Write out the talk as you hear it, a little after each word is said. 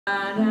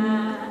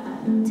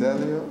Tell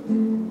you.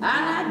 And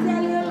I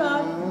tell you,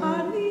 Lord,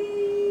 honey.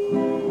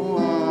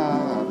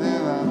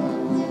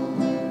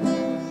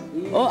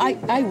 Oh,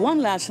 I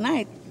won last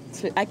night.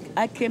 So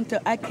I came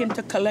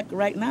to collect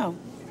right now.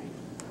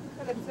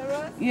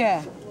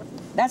 Yeah,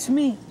 that's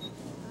me.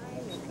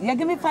 Yeah,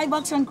 give me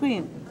 $5 on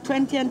cream,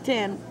 20 and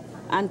 10,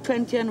 and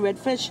 20 on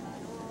redfish,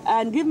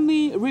 and give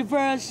me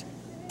reverse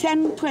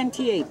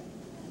 10.28,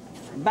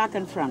 back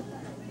and front.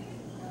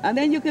 And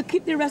then you can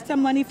keep the rest of the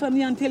money for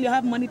me until you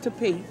have money to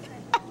pay.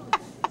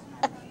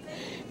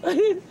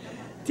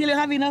 Till you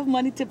have enough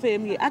money to pay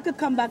me. I could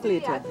come back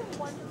later.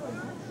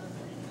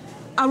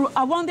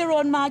 I won the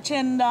road march,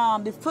 and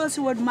the first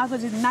road march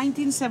was in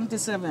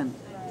 1977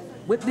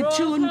 with the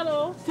tune.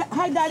 Hello.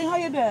 Hi, darling, how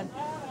you doing?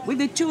 With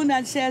the tune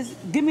that says,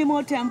 "Give me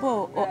more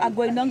tempo," or "I'm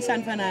going down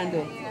San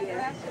Fernando."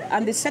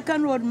 And the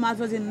second road march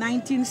was in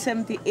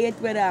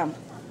 1978 with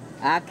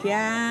 "I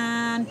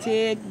can't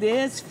take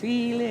this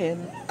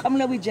feeling." Come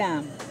let we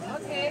jam.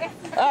 Okay.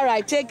 All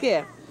right, take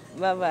care.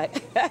 Bye-bye.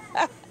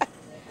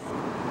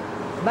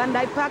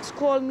 Bandai Pax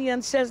called me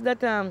and says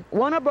that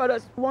Warner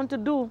Brothers want to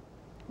do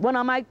one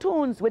of my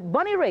tunes with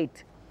Bunny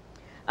Rate.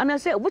 And I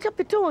said, which of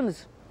the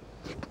tunes?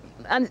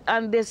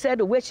 And they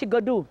said, where she go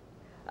do?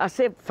 I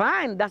said,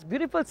 fine, that's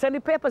beautiful, send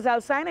the papers,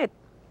 I'll sign it.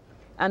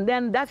 And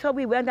then that's how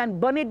we went, and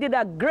Bunny did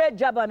a great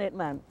job on it,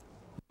 man.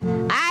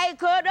 I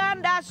could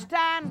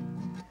understand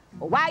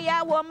why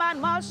a woman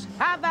must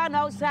have an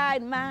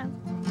outside man.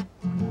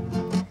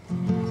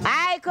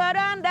 I could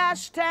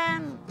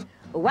understand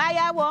why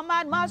a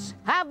woman must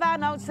have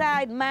an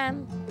outside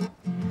man.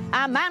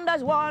 A man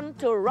does want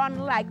to run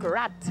like a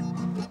rat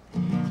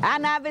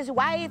and have his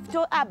wife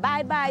to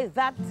abide by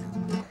that.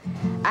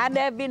 And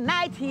every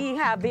night he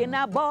having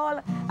a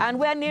ball, and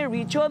when he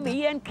reach home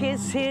he ain't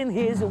kissing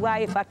his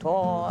wife at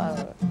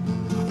all.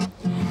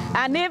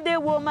 And if the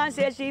woman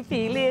says she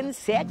feeling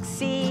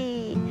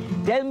sexy,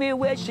 tell me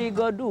where she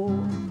go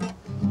do.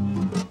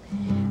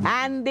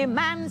 And the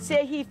man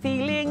say he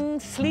feeling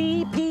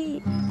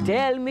sleepy,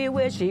 tell me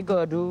where she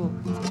go do.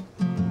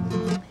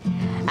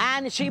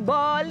 And she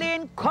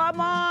bawling, come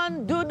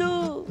on,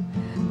 do-do.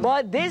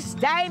 But this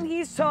time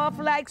he's soft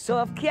like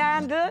soft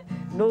candle,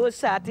 no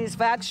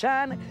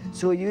satisfaction.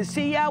 So you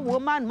see, a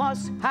woman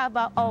must have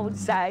an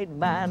outside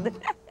man.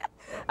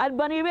 And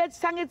Bunny Rate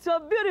sang it so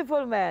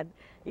beautiful, man.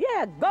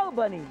 Yeah, go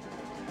Bunny.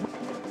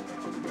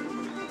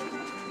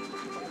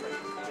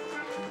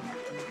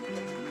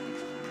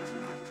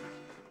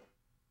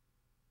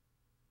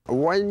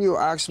 When you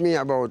asked me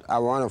about I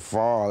Wanna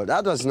Fall,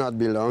 that does not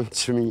belong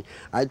to me.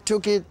 I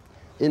took it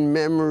in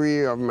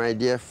memory of my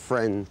dear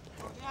friend,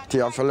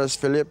 Theophilus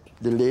Philip,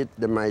 the late,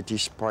 the mighty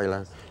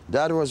Spoiler.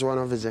 That was one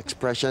of his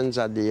expressions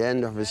at the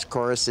end of his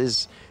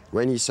choruses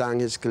when he sang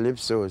his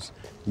calypsos.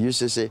 He used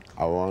to say,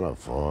 I wanna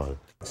fall.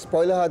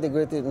 Spoiler had a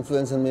great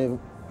influence on me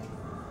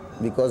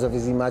because of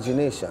his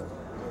imagination.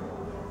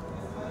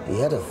 He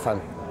had a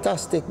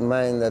fantastic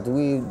mind that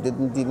we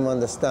didn't even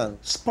understand.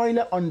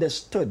 Spoiler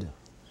understood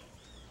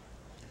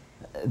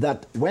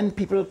that when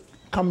people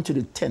come to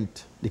the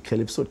tent, the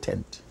Calypso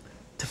tent,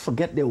 to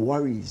forget their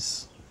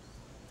worries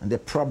and their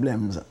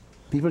problems,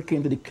 people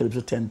came to the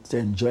Calypso tent to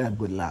enjoy a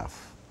good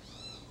laugh.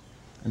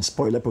 And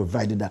Spoiler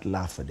provided that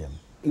laugh for them.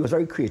 He was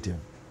very creative.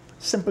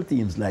 Simple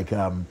themes like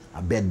a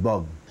bed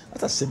bug.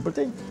 That's a simple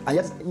thing. And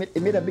yet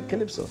it made a big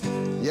Calypso.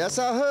 Yes,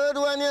 I heard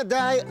when you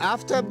die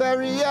after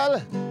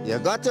burial, you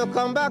got to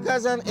come back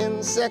as an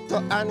insect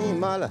or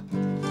animal.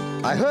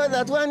 I heard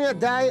that when you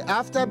die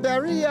after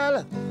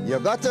burial, you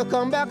got to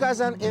come back as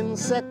an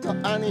insect or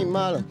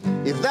animal.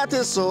 If that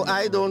is so,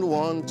 I don't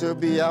want to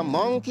be a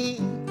monkey,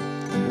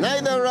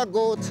 neither a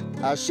goat,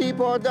 a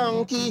sheep or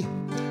donkey.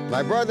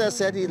 My brother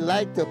said he'd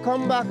like to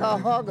come back a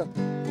hog.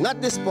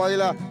 Not the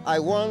Spoiler, I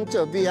want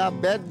to be a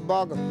bed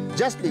bug,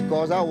 just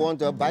because I want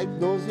to bite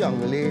those young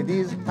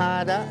ladies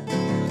harder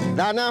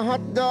than a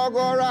hot dog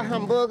or a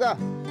hamburger.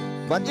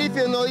 But if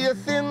you know you're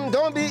thin,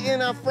 don't be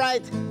in a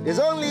fright. There's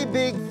only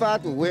big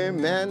fat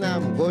women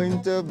I'm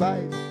going to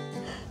bite.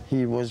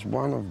 He was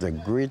one of the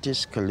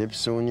greatest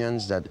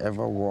Calypsonians that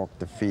ever walked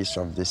the face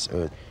of this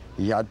earth.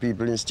 He had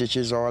people in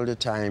stitches all the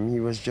time. He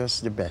was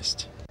just the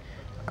best.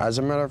 As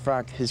a matter of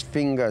fact, his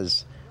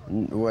fingers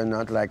were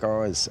not like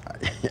ours,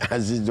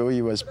 as though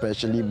he was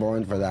specially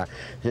born for that.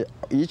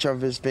 Each of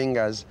his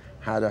fingers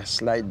had a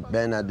slight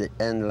bend at the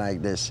end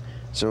like this.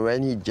 So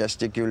when he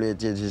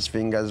gesticulated, his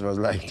fingers was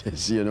like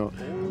this, you know.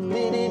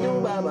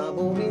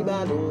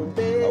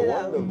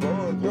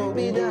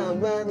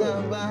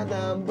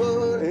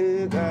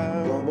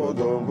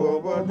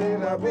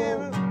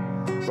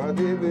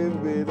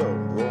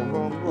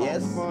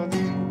 Yes,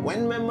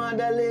 when my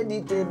mother laid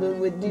the table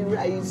with the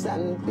rice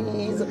and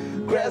peas,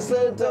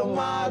 cressel,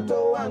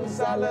 tomato and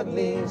salad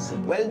leaves,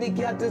 well, the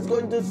cat is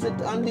going to sit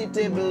on the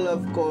table,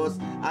 of course,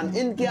 and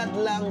in cat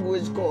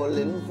language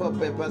calling for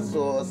pepper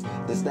sauce.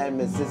 This time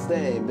it's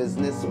sister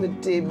business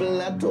with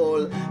table at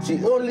all.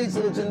 She only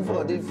searching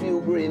for the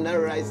few grain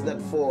of rice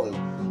that fall.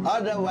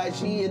 Otherwise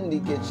she in the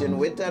kitchen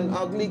with an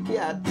ugly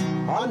cat,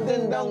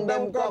 hunting down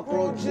them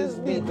cockroaches,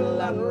 beetle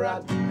and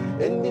rat.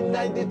 In the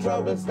night the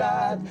trouble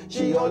start,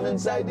 she all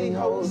inside the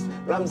house,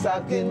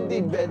 ransacking the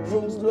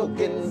bedrooms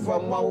looking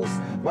for mouse.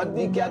 But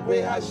the cat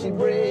way has she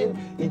brain,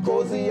 he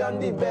cozy on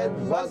the bed,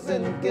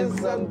 busting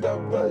kiss and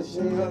talk, but she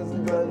has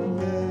gone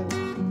in.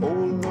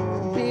 Oh no.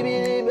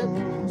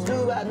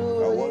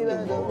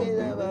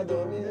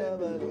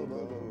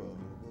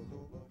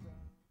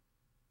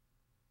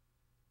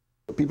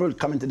 People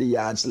come into the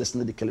yards to listen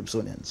to the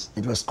Calypsonians.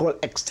 It was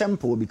called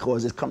extempo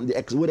because the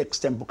word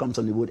extempo comes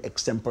from the word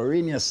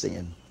extemporaneous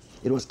singing.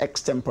 It was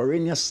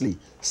extemporaneously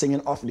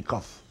singing off the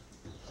cuff.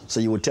 So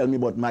you would tell me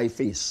about my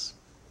face,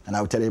 and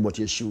I would tell you about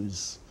your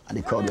shoes, and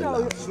the crowd would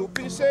laugh.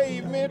 Soupy say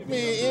he met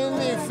me in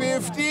the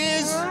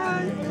 50s,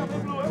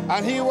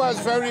 and he was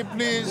very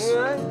pleased.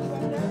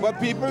 But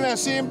people that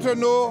seem to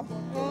know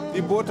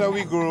the both of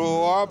we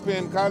grew up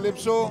in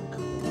Calypso.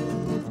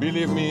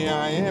 Believe me,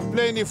 I ain't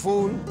playing the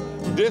fool.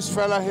 This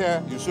fella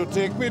here used to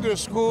take me to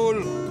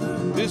school.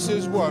 This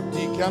is what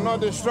he cannot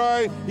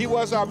destroy. He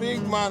was a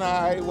big man,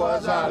 I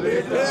was a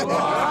little boy.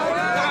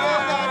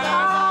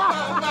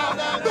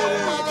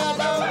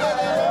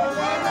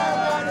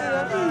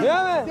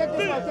 Yeah, man. Take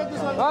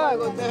this one. All right.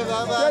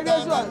 Take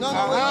this one. No.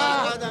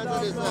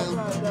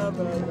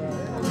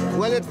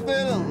 Well, it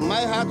filled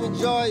my heart with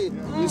joy.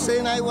 You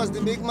saying I was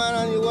the big man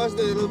and you was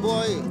the little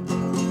boy.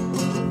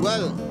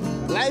 Well,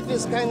 life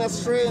is kind of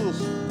strange.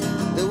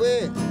 The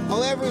way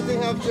how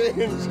everything have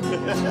changed.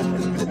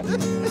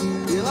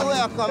 You know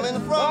where I'm coming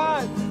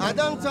from? I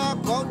don't talk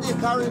about the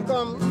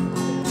CARICOM.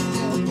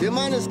 The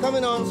man is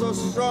coming on so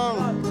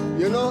strong.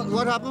 You know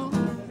what happened?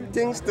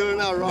 Things turn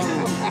around.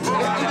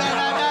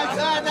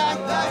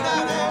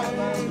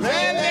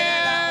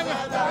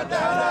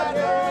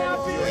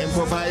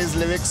 Improvise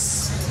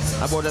lyrics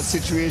about a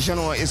situation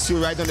or issue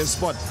right on the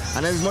spot.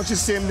 And it's much the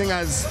same thing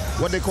as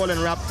what they call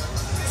in rap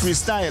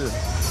freestyle.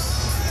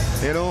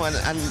 You know,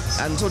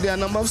 and so there are a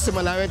number of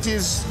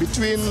similarities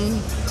between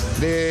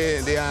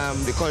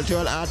the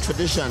cultural art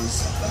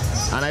traditions.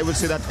 And I would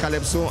say that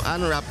Calypso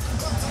and rap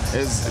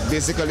is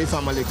basically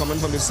family, coming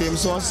from the same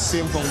source,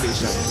 same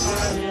foundation.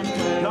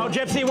 Now,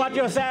 Gypsy, what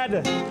you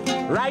said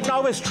right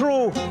now is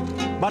true,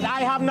 but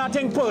I have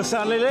nothing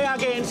personally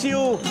against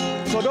you,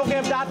 so don't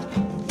give that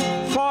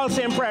false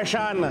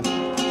impression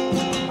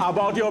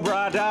about your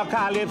brother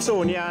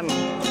Calypsonian.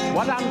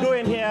 What I'm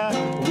doing here,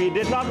 we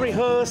did not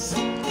rehearse.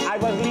 I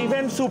was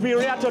leaving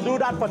Superior to do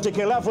that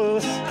particular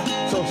verse.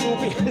 So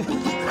Superior.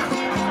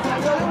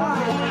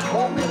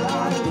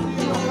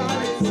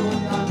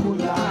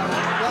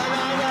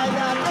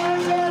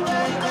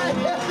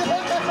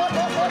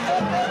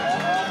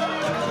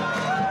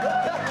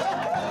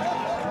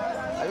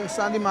 I think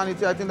Sans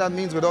humanity, I think that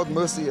means without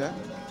mercy, eh?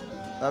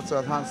 That's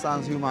what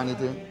Sans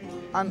humanity.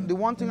 And the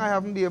one thing I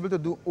haven't been able to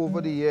do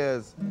over the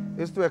years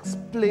is to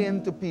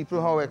explain to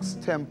people how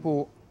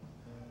extempo,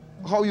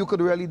 how you could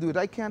really do it.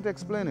 I can't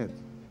explain it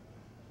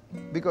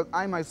because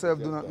I myself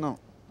do not know.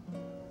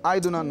 I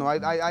do not know.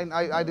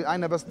 I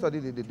never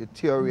studied the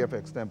theory of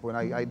extempo,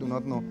 and I do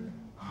not know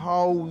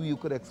how you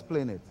could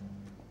explain it.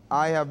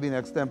 I have been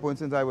extempoing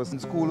since I was in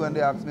school. When they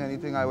asked me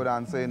anything, I would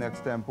answer in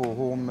extempo,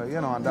 home, you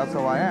know, and that's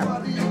how I am.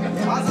 As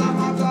a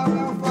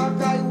matter of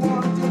fact, I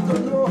want you to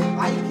know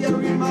I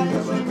carry my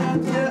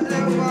instrument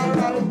wherever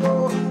I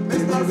go.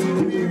 Mr.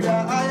 Superior,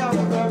 I am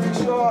very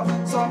sure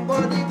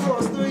somebody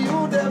close to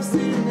you, they've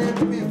seen it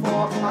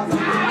before. As a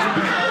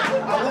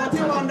matter, I want you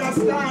to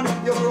understand,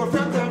 your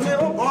girlfriend tell me,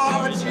 oh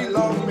boy, she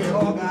loves me,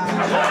 oh God.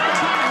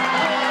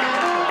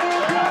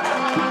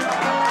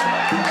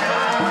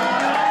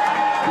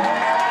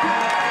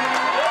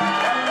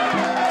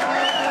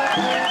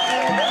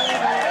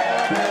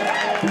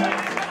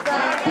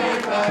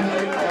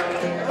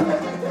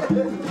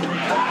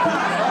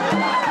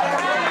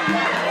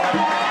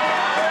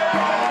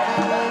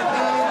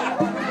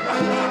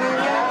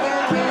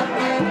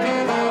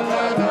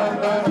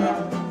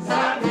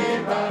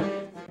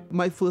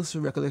 My first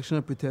recollection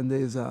of Pretender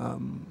is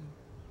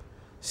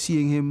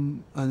seeing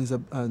him and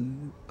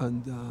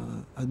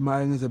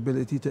admiring his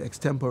ability to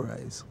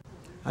extemporize.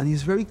 And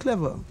he's very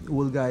clever,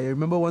 old guy. I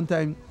remember one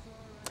time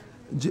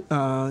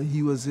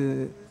he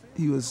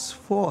was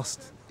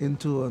forced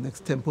into an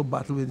extempo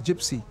battle with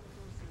Gypsy.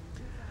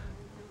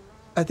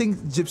 I think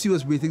Gypsy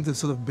was waiting to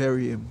sort of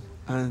bury him,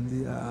 and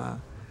the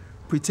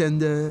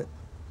Pretender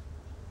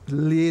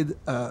laid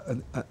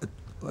an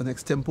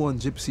extempo on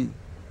Gypsy.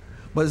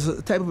 But it's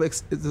a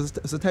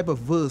type of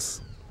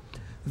verse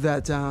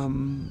that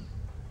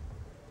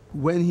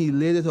when he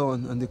laid it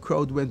on and the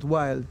crowd went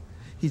wild,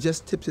 he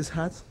just tipped his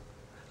hat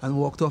and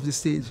walked off the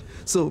stage.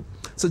 So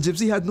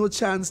Gypsy had no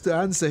chance to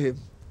answer him.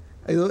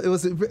 You know, it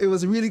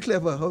was really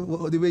clever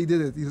the way he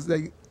did it. He was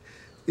like,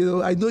 you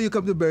know, I know you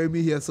come to bury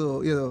me here,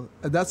 so you know,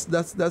 and that's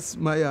my that's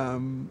what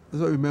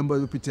I remember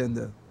the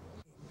Pretender.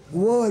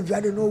 Words,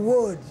 I don't know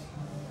words.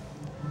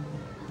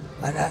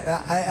 And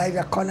I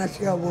a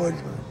connoisseur of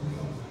words, man.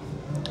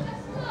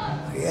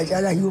 It's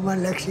just a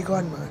human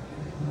lexicon, man.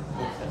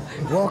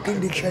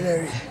 Walking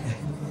dictionary.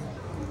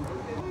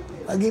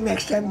 I give him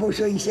extempo,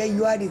 so he said,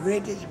 you are the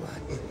greatest,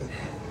 man.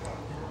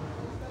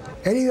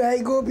 Anywhere I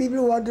go,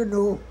 people want to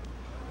know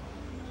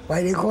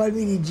why they call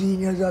me the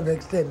genius of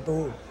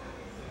extempo.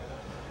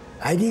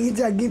 I think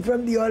it's a gift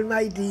from the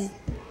Almighty,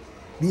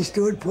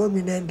 bestowed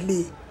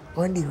permanently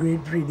on the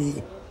great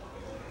Freddy.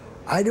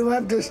 I don't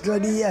have to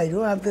study, I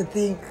don't have to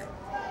think.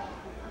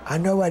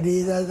 And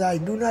nowadays, as I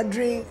do not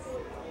drink,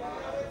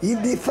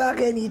 if the fact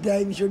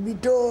anytime should be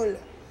told,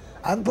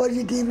 I'm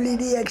positively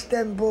the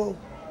extempo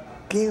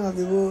king of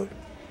the world.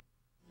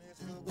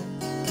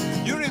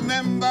 You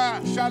remember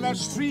Charlotte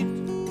Street,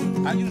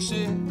 and you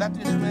say, that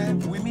is where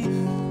we meet.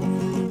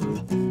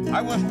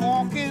 I was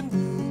walking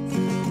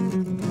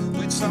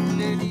with some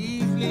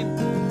lady Evelyn,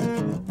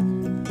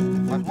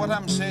 but what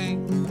I'm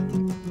saying,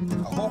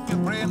 I hope your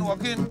brain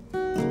working.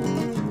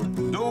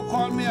 Don't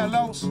call me a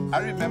louse. I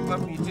remember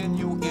meeting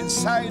you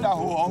inside a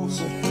whole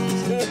house.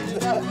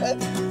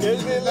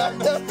 It's the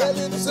land of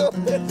Calypso,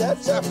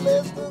 that's a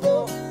place to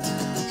go.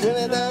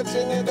 Trinidad,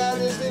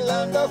 Trinidad is the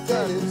land of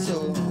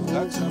Calypso.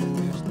 That's a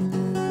place to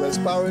go. Well,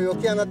 Sparrow, you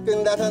cannot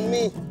pin that on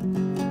me.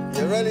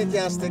 You really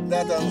can't stick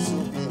that on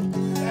Soupy.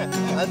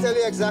 I'll tell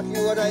you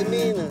exactly what I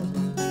mean.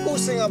 Who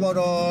sing about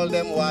all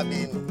them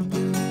wabbing?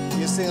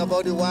 You sing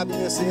about the wabbing,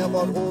 you sing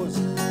about hoes.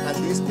 And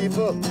these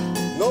people,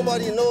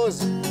 nobody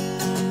knows.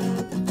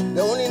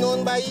 They're only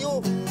known by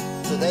you.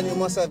 So then you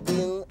must have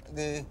been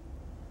the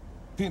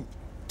pimp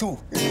too.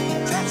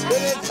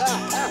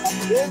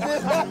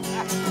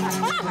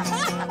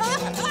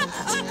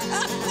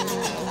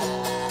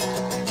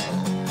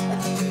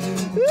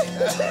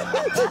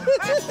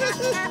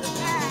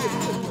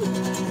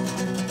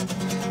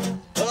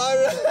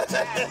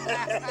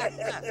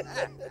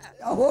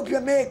 I hope you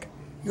make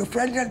your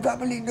friends and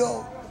family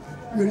know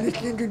you're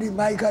listening to the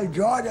Michael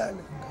Jordan.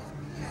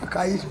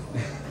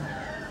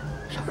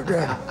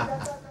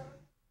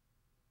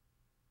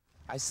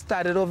 I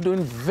started off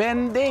doing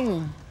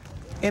vending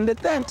in the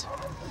tent.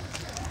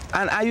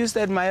 And I used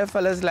to admire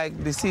fellas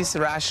like deceased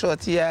Rash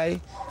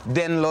Shorty,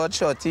 then Lord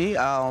Shorty.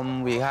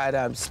 We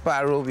had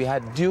Sparrow, we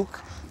had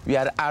Duke, we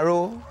had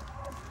Arrow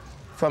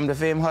from the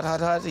fame Hot Hot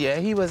Hot. Yeah,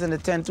 he was in the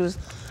tent too.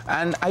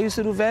 And I used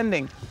to do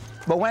vending.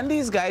 But when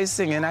these guys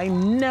singing, I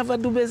never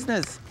do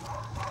business.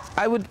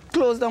 I would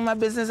close down my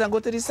business and go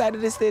to the side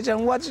of the stage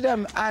and watch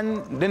them.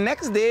 And the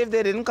next day, if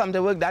they didn't come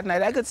to work that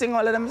night, I could sing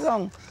all of them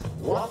songs.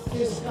 What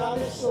is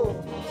Calypso?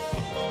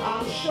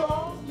 I'm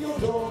sure you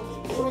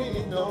don't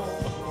really know.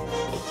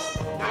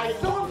 I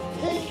don't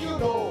think you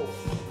know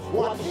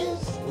what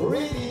is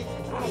really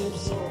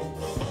Calypso.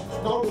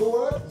 Now the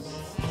words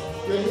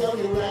you hear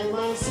the right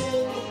man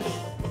sing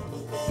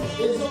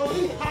is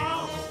only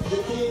half the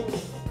thing.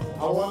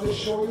 I want to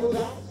show you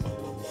that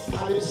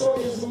Calypso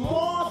is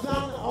more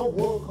than a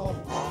work of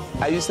art.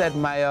 I used to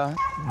admire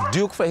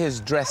Duke for his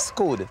dress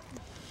code.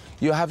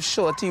 You have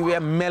Shorty where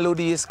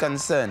melody is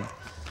concerned.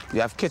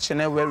 You have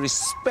Kitchener where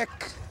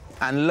respect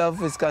and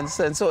love is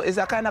concerned. So it's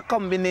a kind of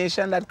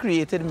combination that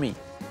created me.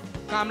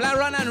 Kamla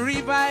run and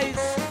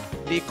revise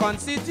the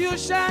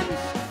Constitution,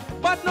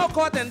 but no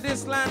court in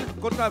this land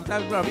could come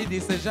to a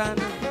decision.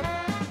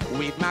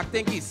 With Mac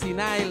think he's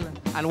senile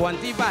and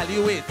want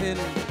evaluating.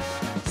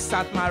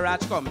 Satmar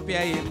Raj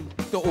comparing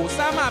to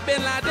Osama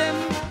bin Laden.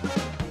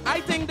 I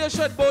think they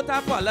should both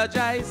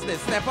apologize. They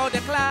step out the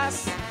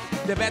class.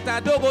 They better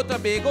don't go to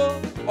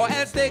Tobago or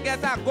else they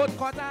get a good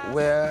quota.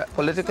 Where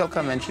political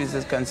commentaries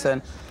is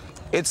concerned,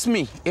 it's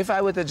me. If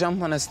I were to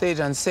jump on a stage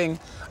and sing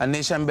a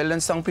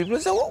nation-building song, people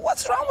would say, well,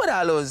 what's wrong with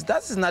Aloes?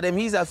 That's not him.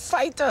 He's a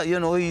fighter, you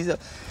know. He's a...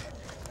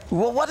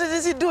 Well, what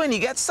is he doing? He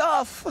gets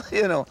soft,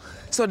 you know.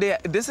 So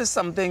this is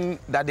something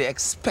that they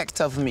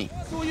expect of me.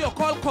 So you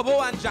call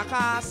Kobo and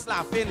Jackass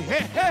laughing,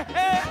 hey, hey,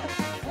 hey.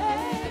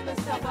 Hey,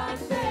 Mr.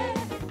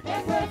 Bande,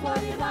 make way for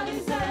the money,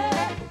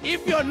 say.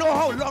 If you know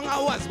how long I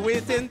was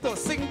waiting to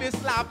sing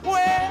this lap way.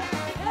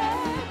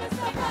 Hey,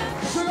 Mr. Bande.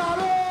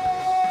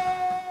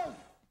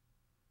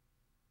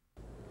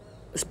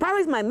 Sparrow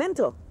is my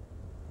mentor.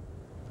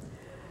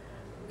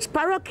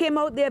 Sparrow came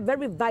out there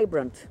very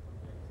vibrant,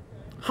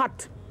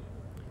 hot,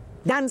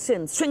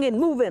 dancing, swinging,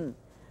 moving.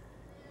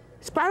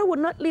 Sparrow would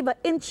not leave an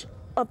inch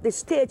of the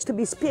stage to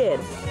be spared.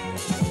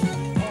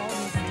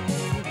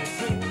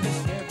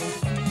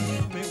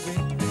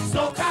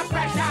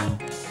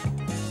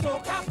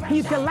 He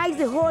utilized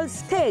the whole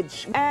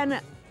stage. And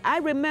I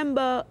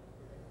remember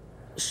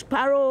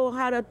Sparrow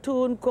had a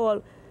tune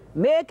called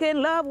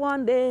Making Love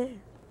One Day.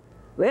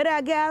 With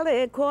a gal,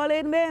 they call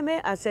it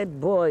Meme. I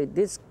said, boy,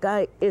 this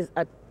guy is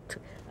a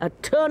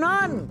turn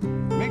on.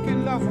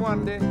 Making love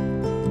one day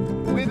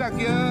with a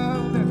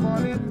girl, they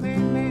call it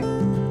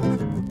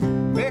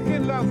Meme.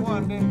 Making love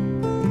one day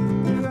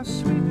with a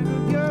sweet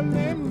little girl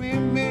named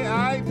Meme.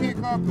 I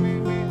pick up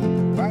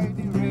Meme by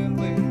the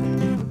railway.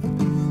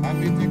 And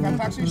we take a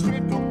taxi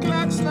straight to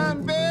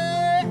Gladstone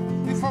Bay.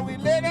 Before we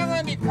lay down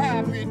on the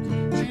carpet,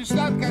 she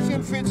start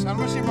catching fits and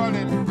what she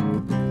calling?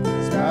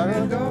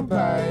 Darling, don't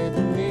bite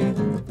me.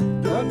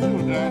 Don't do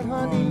that,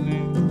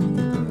 honey.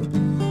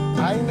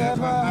 I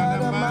never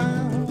had a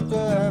man to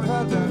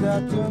ever do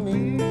that to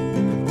me.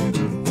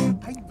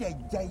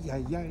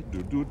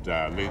 Do,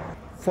 darling.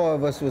 Four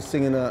of us were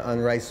singing on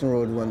Rice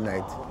Road one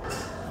night.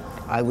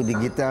 I with the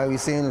guitar, we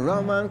singing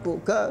rum and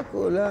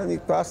Coca-Cola, and we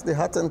passed the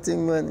hat and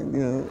thing, man, you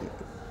know.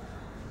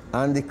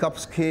 And the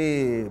cops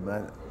came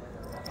and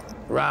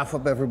rough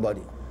up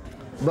everybody.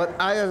 But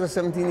I, as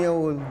a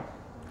 17-year-old,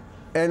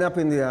 end up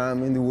in the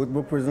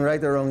Woodbrook prison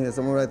right around here,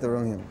 somewhere right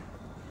around here,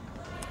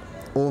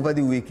 over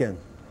the weekend.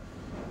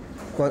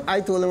 Because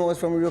I told them I was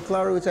from Rio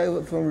Claro, which I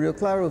was from Rio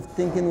Claro,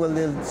 thinking, well,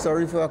 they're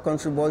sorry for a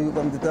country boy who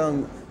come to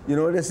town. You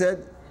know what they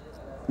said?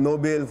 No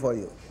bail for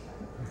you.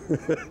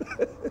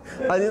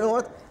 And you know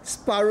what?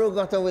 Sparrow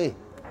got away.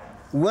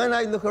 When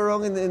I look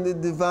around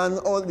in the van,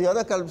 all the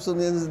other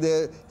Calypsonians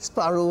there,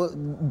 Sparrow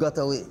got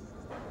away.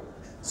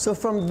 So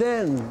from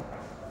then,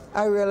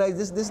 I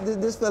realized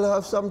this fellow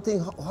have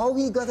something, how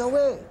he got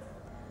away.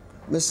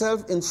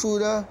 Myself,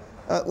 intruder,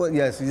 well,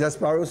 yes, he's a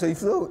Sparrow, so he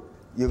float.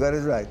 You got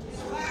it right.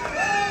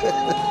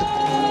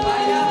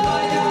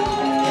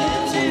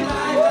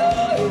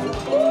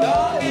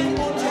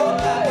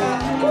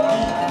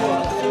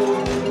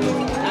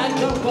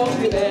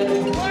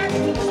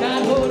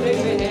 Start holding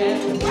the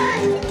hand.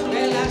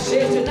 Well, I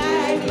say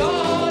tonight,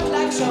 Lord,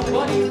 like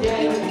somebody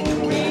dead.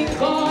 We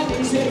gone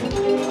and say,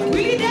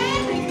 we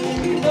dead.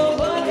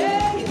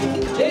 Nobody.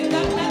 They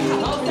knock the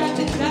house that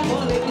is not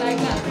falling like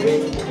a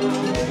brick.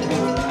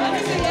 And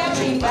they say, yeah,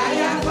 she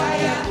fire,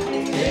 fire.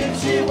 Yeah,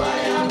 she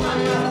fire,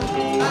 fire.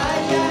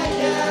 Ay,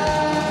 ay, ay.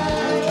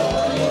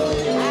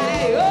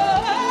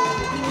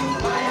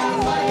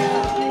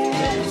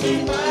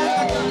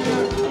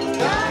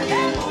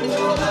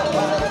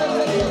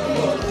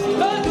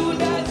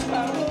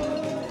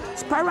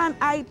 Sparrow and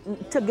I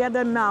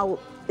together now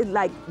is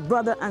like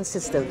brother and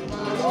sister.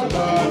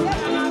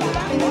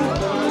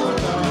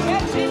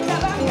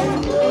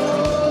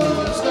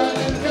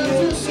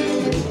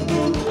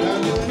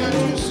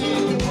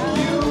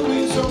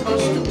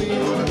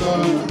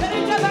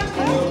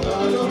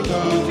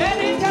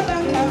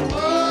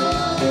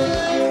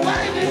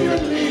 Why did you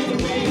leave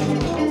me?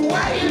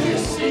 Why did you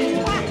see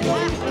me?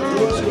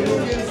 Was you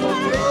looking for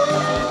me?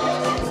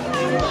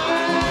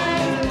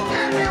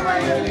 Tell me why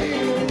you leave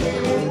me.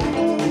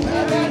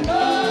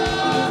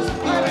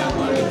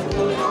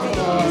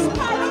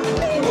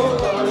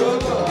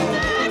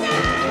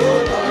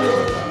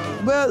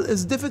 Well,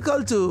 it's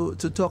difficult to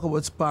talk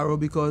about Sparrow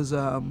because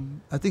I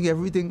think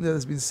everything that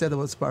has been said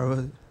about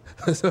Sparrow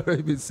has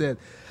already been said.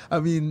 I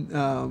mean,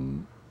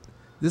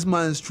 this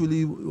man is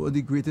truly one of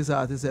the greatest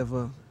artists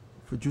ever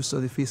produced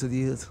on the face of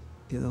the earth.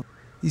 You know,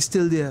 he's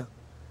still there,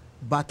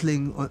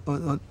 battling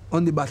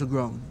on the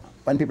battleground.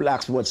 When people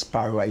ask me what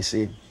Sparrow, I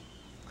say,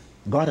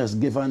 God has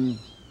given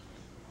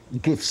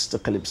gifts to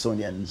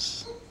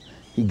Calypsonians.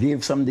 He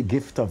gave some the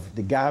gift of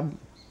the gab.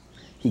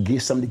 He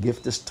gave some the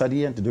gift to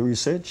study and to do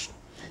research.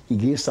 He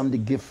gave some the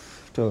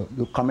gift to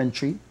do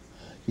commentary.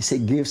 He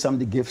gave some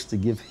the gifts to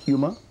give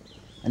humor.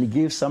 And he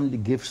gave some the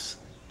gifts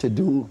to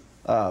do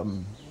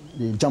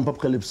the jump-up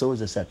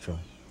calypsos, etc.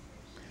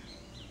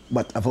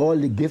 But of all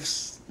the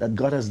gifts that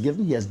God has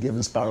given, he has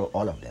given Sparrow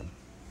all of them.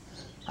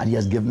 And he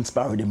has given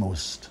Sparrow the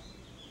most.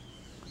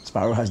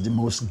 Sparrow has the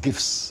most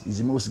gifts. He's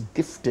the most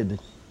gifted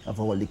of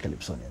all the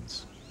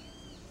Calypsonians.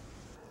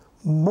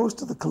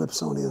 Most of the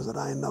Calypsonians that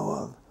I know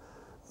of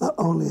not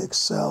only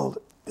excelled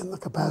in the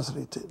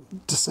capacity to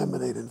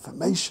disseminate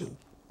information,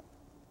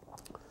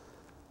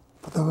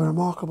 but they were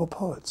remarkable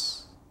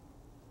poets.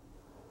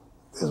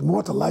 There's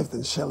more to life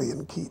than Shelley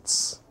and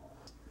Keats.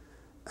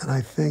 And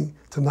I think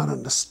to not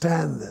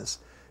understand this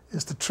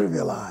is to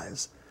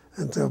trivialize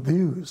and to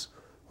abuse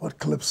what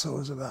Calypso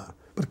is about.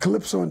 But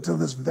Calypso, until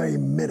this very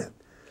minute,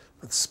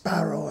 with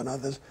Sparrow and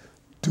others,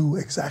 do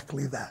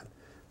exactly that.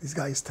 These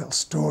guys tell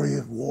stories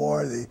of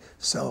war, they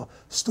tell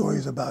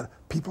stories about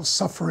people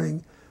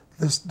suffering.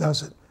 This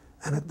does it,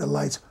 and it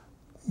delights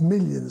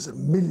millions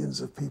and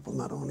millions of people,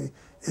 not only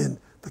in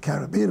the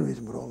Caribbean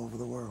region, but all over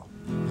the world.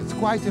 It's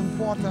quite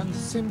important,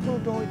 simple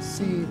though it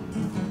seems.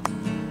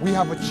 We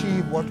have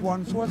achieved what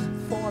once was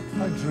thought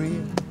a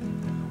dream.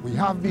 We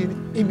have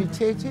been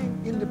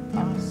imitating in the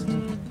past.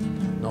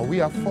 Now we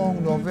have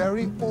found our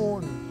very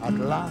own at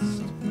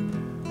last.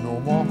 No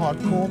more hot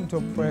comb to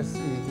press the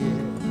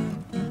hair.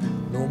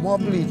 No more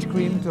bleach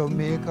cream to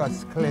make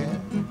us clear.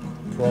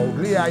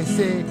 Proudly I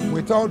say,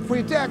 without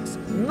pretext,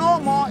 no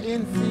more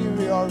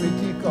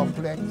inferiority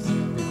complex,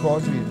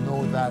 because we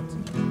know that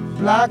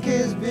black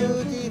is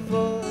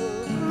beautiful.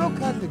 Look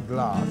at the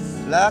glass.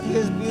 Black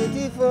is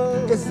beautiful.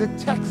 It's the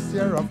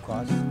texture of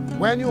course.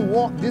 When you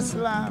walk this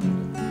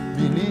land,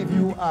 believe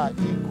you are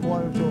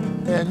equal to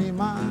any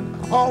man.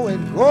 How it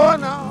go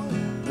now?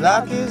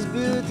 Black is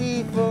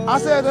beautiful. I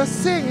said,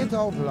 sing it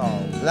out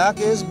loud. Black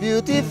is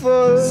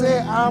beautiful.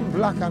 Say, I'm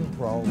black and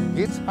proud.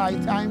 It's high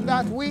time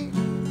that we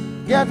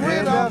get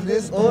rid of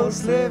this old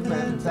slave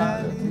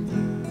mentality.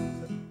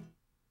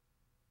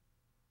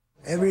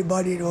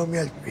 Everybody knows me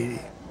as Speedy.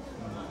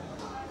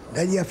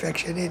 That's the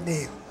affectionate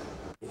name.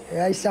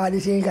 I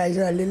started singing as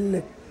a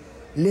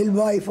little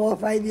boy, 4 or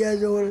 5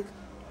 years old,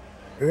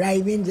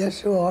 rhyming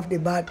just so off the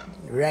bat,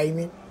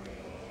 rhyming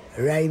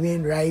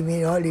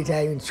all the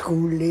time in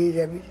school days,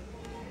 everything.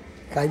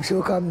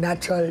 Calypso come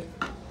natural.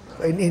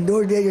 In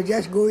those days, you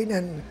just go in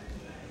and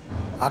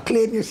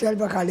acclaim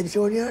yourself a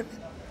Calypsonian,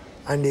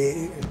 and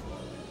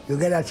you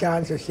get a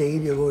chance to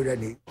sing if you go there.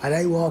 And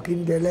I walk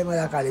in, tell them I'm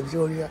a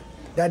Calypsonian.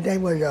 That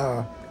time was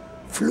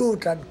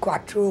flute and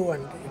quattro,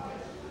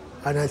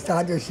 and I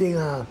started to sing,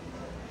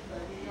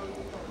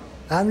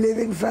 I'm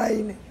living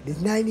fine, it's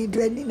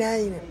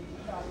 1929.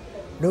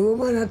 No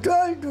woman at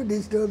all to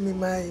disturb me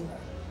mind.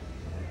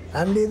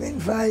 I'm living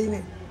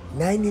fine,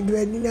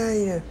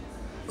 1929.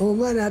 No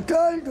woman at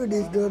all to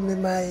disturb me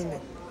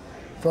mind.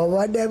 For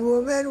what them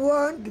women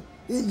want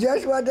is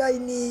just what I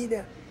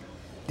need.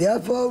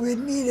 Therefore with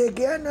me they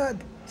cannot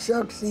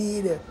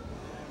succeed.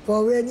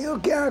 For when you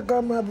can't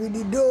come up with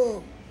the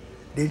dough,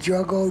 they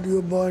chuck out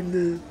your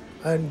bundle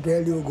and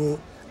tell you go.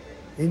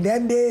 In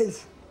them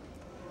days,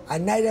 at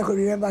night I could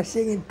remember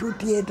singing two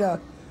theater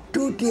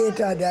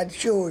that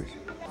shows.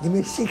 Give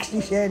me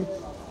 60 cents.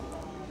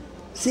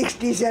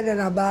 60 cents and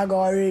a bag of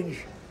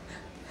orange.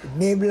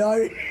 Maple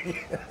orange.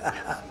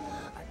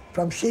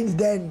 From since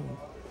then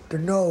to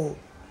now,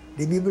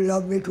 the people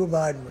love me too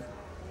bad, man.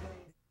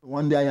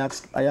 One day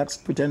I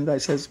asked Pretender, I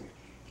says,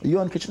 you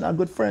and Kitchener are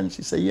good friends?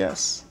 He said,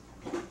 yes.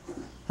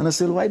 And I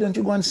said, why don't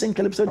you go and sing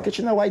Calypso in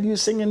Kitchener? Why do you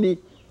sing in the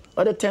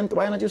other tent?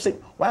 Why aren't you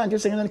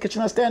singing in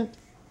Kitchener's tent?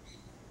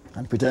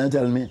 And Pretender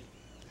tell me,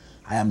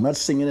 I am not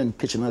singing in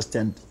Kitchener's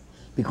tent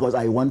because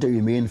I want to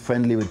remain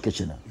friendly with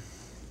Kitchener.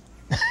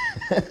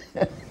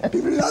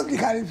 People love the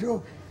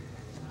Calypso.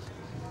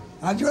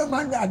 A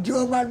German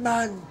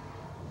man,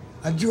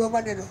 you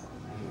know.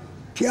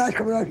 Tears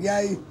coming out your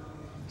eye.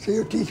 Say,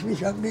 you teach me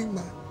something,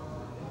 man.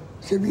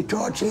 Say, we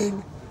taught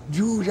saying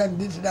Jews and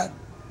this, that.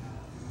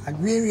 And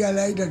we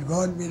realize that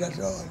God made us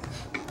all.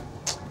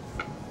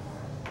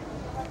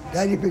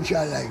 That's the picture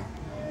I like.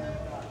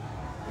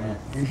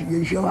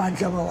 You show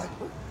handsome or what?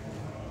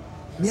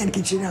 Me and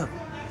Kitchener.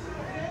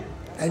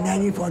 In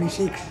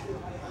 1946.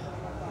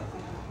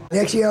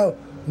 Next year,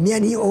 me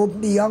and he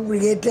opened the Young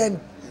Brigade tent.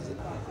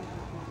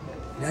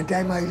 That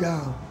time I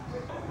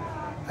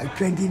was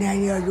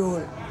 29 years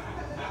old.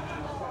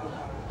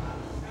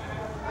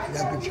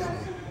 That picture,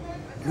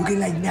 looking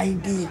like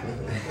 19.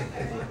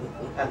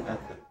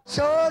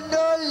 So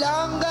no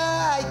longer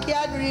I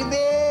can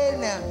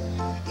remain.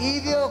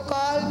 If you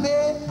call me,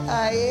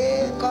 I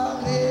ain't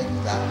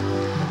coming back.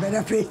 I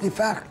better face the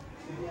fact.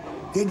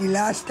 It's the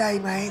last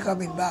time I ain't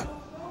coming back.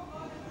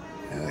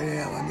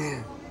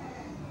 Again.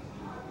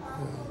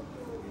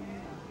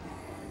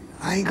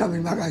 I ain't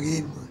coming back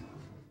again, man.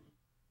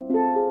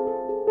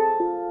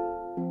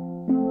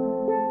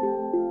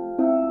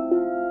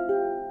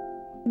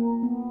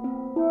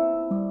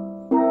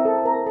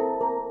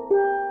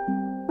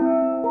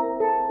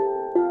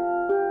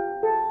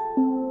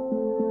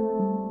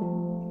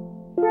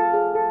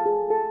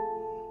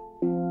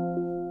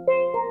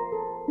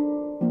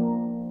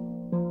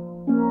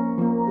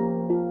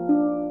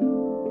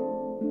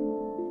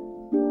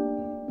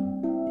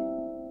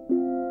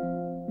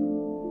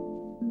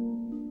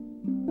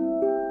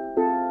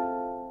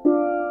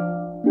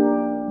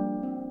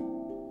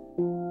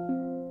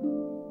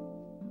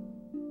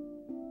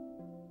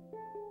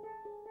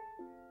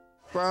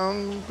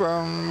 Bum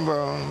bum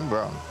bum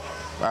bum,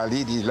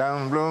 balidi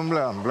lam blum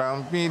blam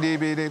blam bidi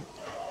bidi,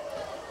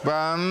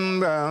 bum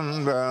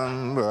bum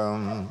bum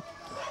bum,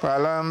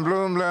 balam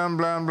blum blam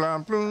blam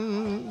blam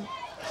blum,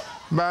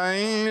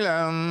 bang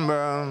lam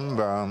bum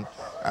bum,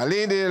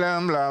 alidi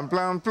lam blam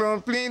blam blum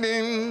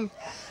bleeding,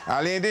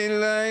 alidi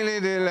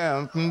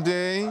lam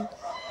day,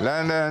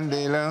 landan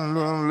de lam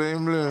blum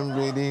blum blum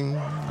bleeding.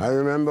 I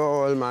remember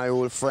all my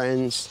old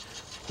friends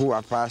who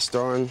are passed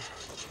on,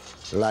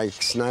 like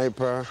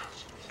Sniper,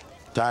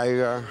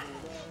 Tiger,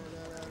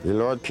 the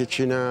Lord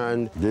Kitchener,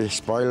 and the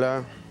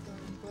Spoiler.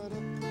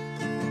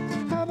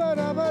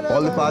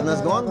 All the partners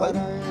gone, but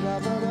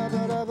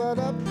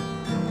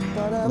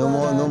no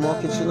more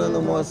Kitchener,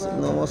 no more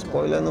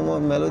Spoiler, no more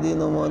Melody,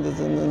 no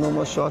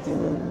more Shorty.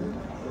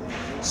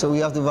 So we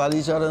have to value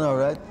each other now,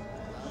 right?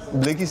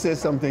 Blakey said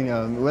something.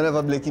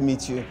 Whenever Blakey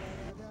meets you,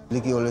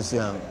 Blakey always say,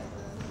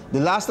 the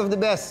last of the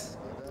best.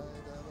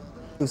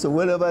 So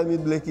whenever I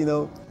meet Blakey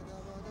now,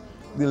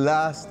 the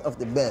last of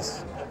the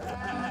best.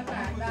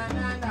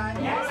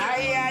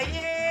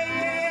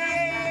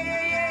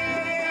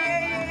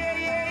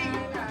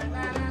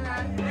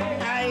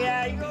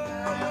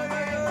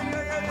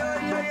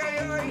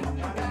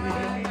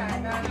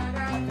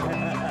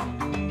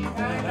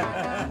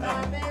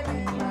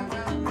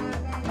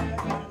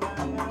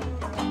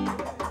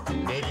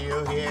 Did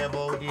you hear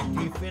about the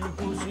thief in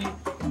pussy?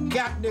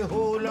 Got the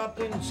hole up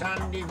in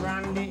Sandy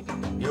Brandy.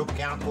 You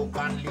can't cook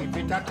and leave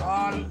it at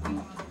all.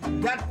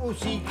 That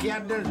pussy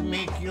cat does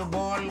make you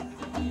ball.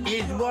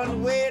 Is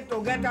one way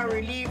to get a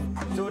relief.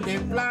 So they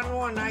plan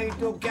one night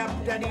to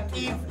capture the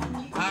thief.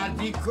 As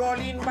he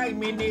crawling by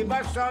me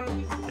neighbor's son,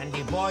 and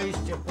the boys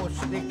to push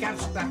the cat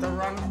start to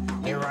run.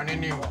 They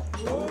running him.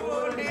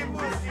 Holy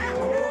pussy,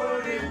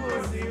 holy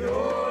pussy,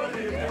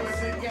 holy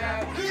pussy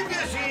cat. Did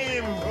you see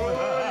him?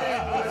 Holy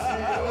pussy,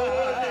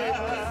 holy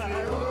pussy,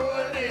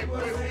 holy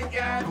pussy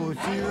cat.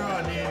 Pussy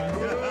running.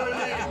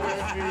 Holy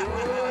pussy,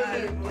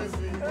 holy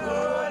pussy,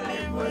 holy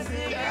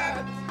pussy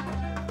cat.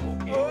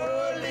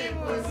 Holy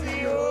pussy,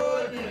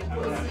 holy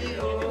pussy,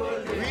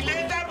 holy.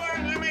 Relatable,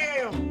 let me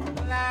hear you.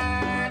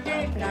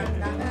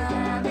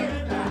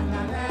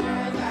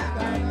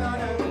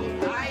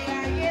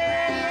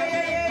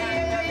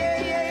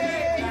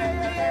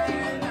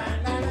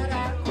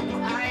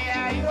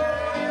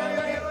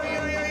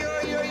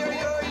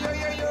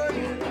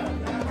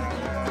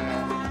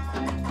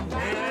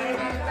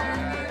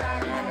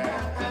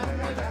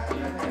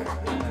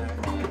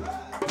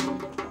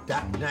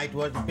 That night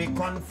was big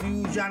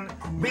confusion.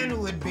 Men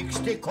with big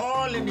stick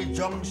all in the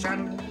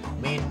junction.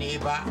 My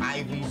neighbor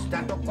Ivy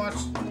start to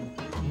cuss.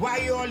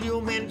 Why all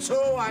you men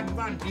so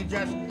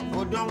advantageous?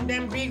 Go down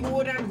them big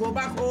wood and go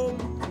back home.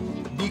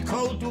 The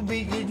cow too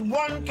big is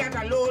one cat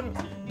alone.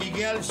 The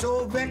girl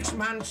so vexed,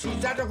 man,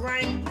 she's at a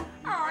grind.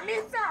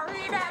 Only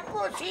sorry that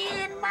pussy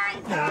in my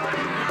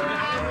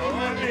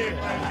holy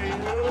pussy,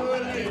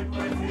 holy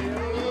pussy,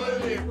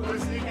 holy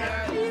pussy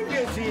cat.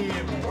 You see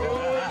him?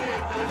 Holy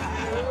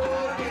pussy,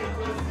 holy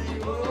pussy,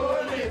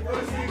 holy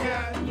pussy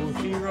cat.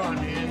 Pussy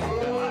running.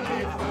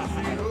 Holy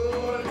pussy,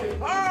 holy.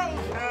 Oh,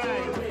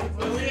 right.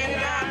 Pussy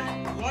cat.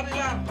 What is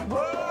up?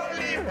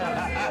 Holy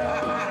pussy.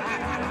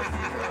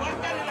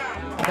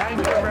 Thank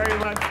you very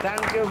much.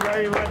 Thank you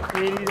very much,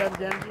 ladies and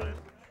gentlemen.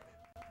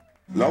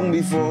 Long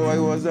before I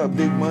was a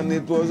big man,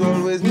 it was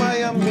always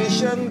my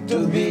ambition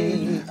to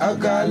be a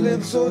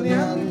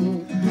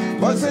Calypsonian.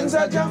 But since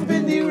I jump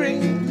in the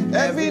ring,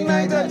 every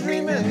night I'm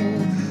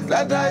dreaming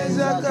that I is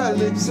a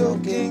Calypso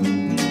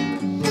king.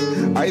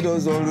 I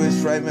does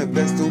always try my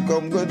best to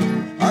come good,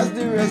 as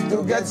the rest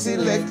to get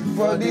select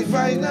for the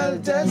final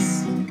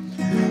test.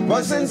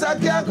 But since I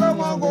can't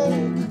come or go,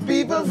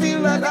 people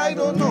feel that I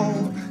don't know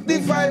the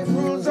 5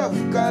 rules of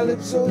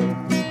Calypso.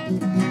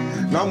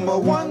 Number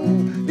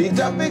 1, the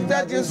topic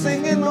that you're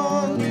singing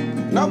on.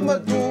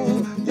 Number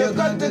 2, you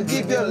got to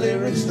keep your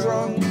lyrics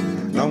strong.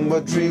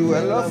 Number 3,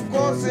 well, of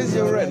course, is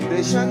your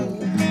rendition.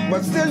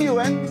 But still you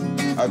ain't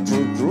a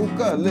true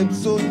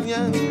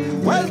Calypsonian.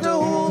 Well, to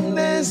whom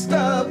this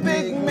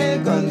topic may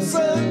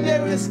concern,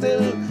 there is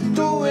still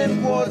 2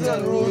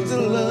 important rules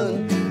to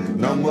learn.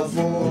 Number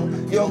 4,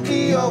 your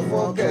key of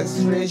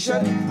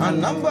orchestration. And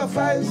number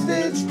 5,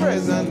 stage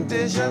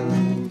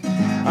presentation.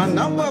 And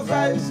number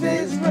 5,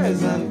 stage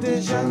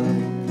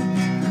presentation.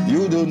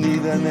 You don't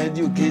need an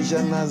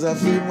education as a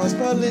famous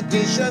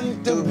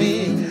politician to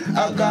be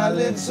a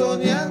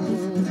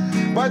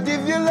Calypsonian. But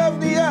if you love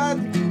the art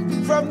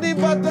from the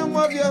bottom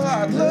of your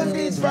heart, learn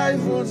these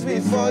 5 rules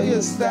before you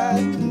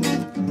start.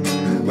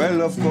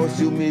 Well, of course,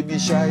 you may be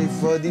shy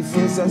for the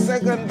first or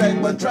second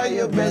time, but try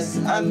your best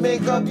and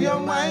make up your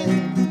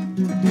mind.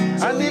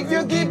 And if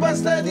you keep a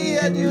steady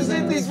head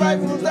using these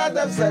 5 rules that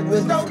I've said,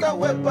 without a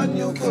weapon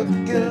you could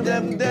kill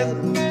them dead.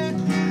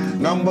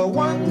 Number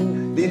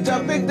 1, the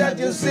topic that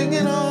you're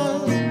singing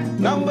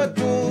on. Number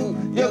 2,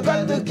 you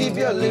got to keep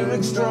your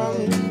lyrics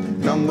strong.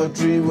 Number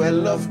 3,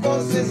 well, of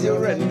course, is your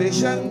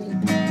rendition.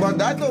 But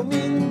that don't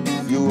mean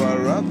you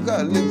are a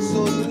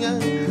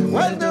Calypsonian.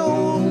 Well, to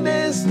whom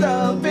this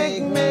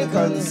topic may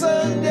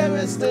concern, there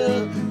is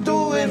still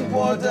 2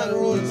 important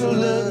rules to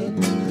learn.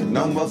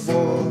 Number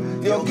 4,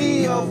 your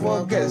key of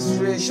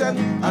orchestration.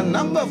 And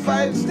number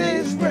 5,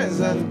 stage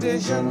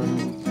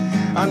presentation.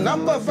 And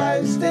number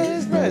 5,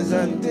 stage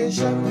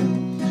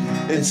presentation.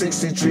 In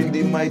 63,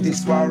 the mighty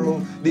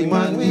Sparrow, the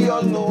man we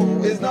all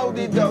know, is now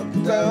the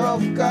doctor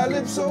of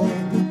Calypso.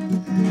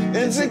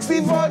 In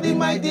 64, the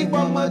mighty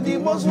Bomber, the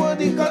most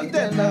worthy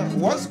contender,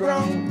 was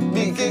crowned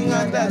the king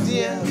of that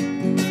year.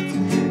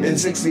 In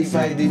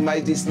 65, the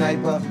mighty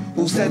Sniper,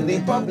 who set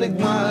the public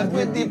mad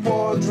with the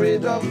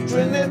portrait of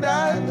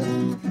Trinidad.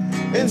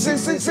 In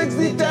 66,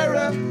 the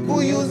Terror,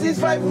 who used these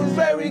 5 rules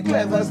very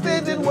clever,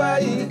 stated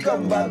why he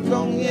come back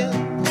down here.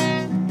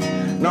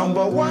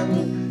 Number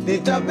 1, the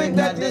topic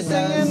that they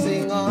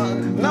sing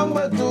on.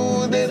 Number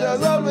 2, they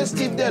does always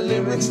keep their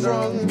lyrics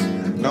strong.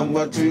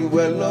 Number 3,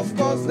 well, of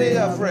course, they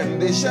have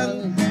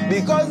rendition,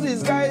 because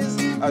these guys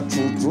are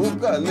true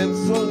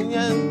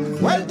Calypsonian.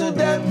 Well, to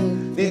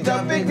them, the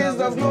topic is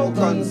of no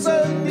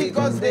concern,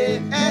 because they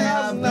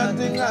have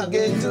nothing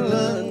again to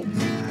learn.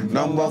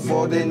 Number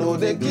 4, they know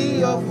the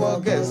key of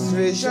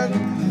orchestration,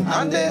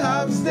 and they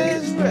have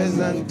stage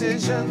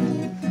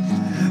presentation.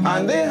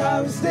 And they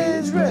have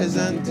stage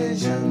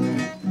presentation.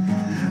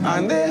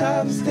 And they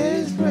have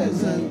stage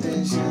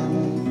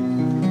presentation.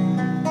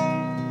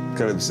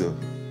 Calypso.